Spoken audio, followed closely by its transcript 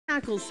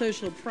tackle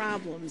social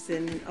problems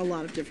in a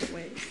lot of different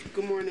ways.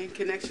 Good morning,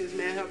 Connections,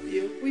 may I help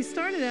you? We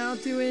started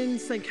out doing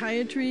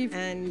psychiatry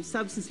and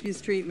substance abuse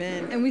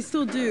treatment, and we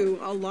still do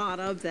a lot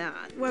of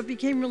that. What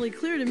became really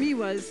clear to me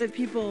was that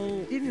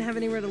people didn't have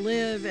anywhere to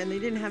live and they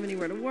didn't have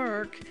anywhere to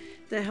work.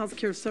 The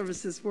healthcare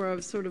services were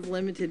of sort of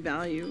limited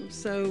value.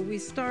 So we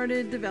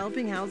started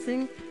developing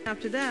housing.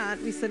 After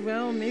that, we said,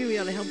 well, maybe we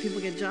ought to help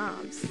people get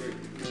jobs.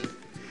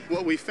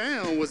 What we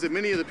found was that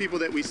many of the people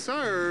that we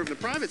serve in the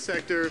private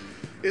sector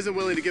isn't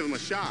willing to give them a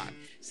shot.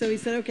 So we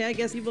said, okay, I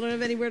guess people don't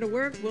have anywhere to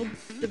work. We'll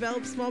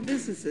develop small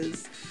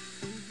businesses.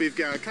 We've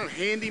got a kind of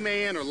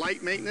handyman or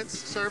light maintenance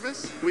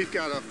service. We've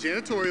got a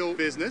janitorial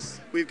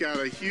business. We've got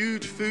a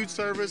huge food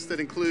service that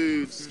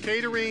includes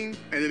catering,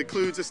 and it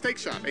includes a steak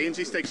shop,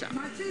 A&G Steak Shop.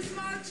 My two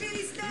small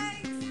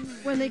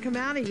cheesesteaks. When they come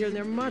out of here,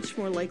 they're much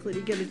more likely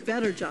to get a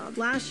better job.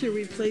 Last year,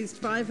 we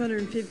placed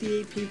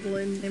 558 people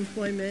in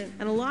employment,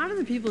 and a lot of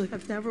the people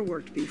have never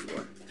worked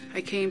before. I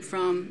came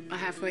from a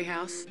halfway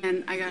house,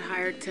 and I got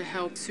hired to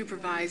help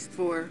supervise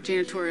for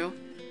janitorial.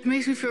 It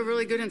makes me feel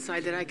really good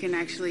inside that I can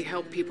actually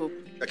help people.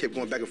 I kept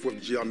going back and forth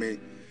to jail,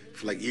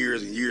 for like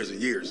years and years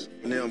and years.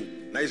 And then,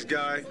 nice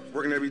guy,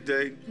 working every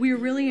day. We were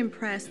really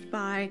impressed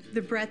by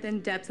the breadth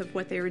and depth of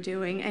what they were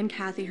doing, and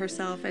Cathy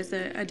herself as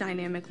a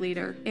dynamic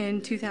leader.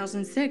 In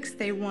 2006,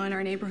 they won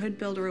our Neighborhood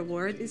Builder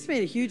Award. It's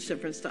made a huge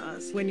difference to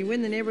us. When you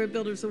win the Neighborhood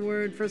Builders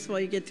Award, first of all,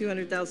 you get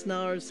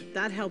 $200,000.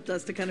 That helped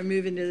us to kind of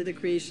move into the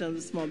creation of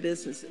the small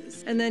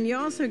businesses. And then you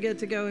also get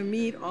to go and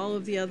meet all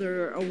of the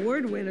other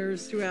award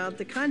winners throughout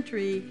the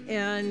country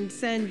and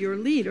send your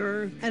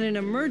leader and an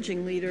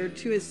emerging leader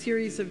to a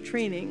series of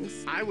trainings.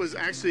 I was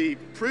actually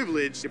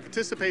privileged to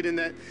participate in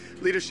that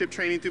leadership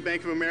training through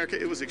Bank of America.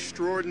 It was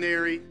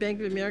extraordinary. Bank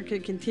of America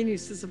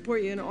continues to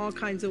support you in all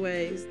kinds of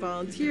ways.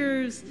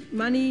 Volunteers,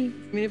 money.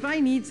 If I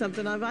need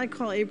something, I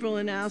call April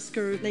and ask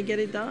her, they get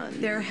it done.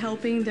 They're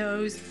helping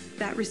those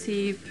that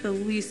receive the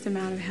least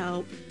amount of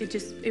help.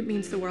 It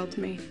means the world to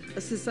me.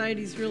 A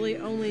society's really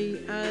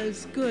only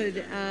as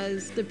good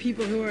as the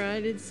people who are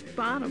at its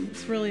bottom.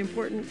 It's really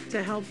important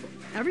to help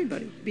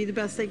everybody be the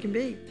best they can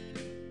be.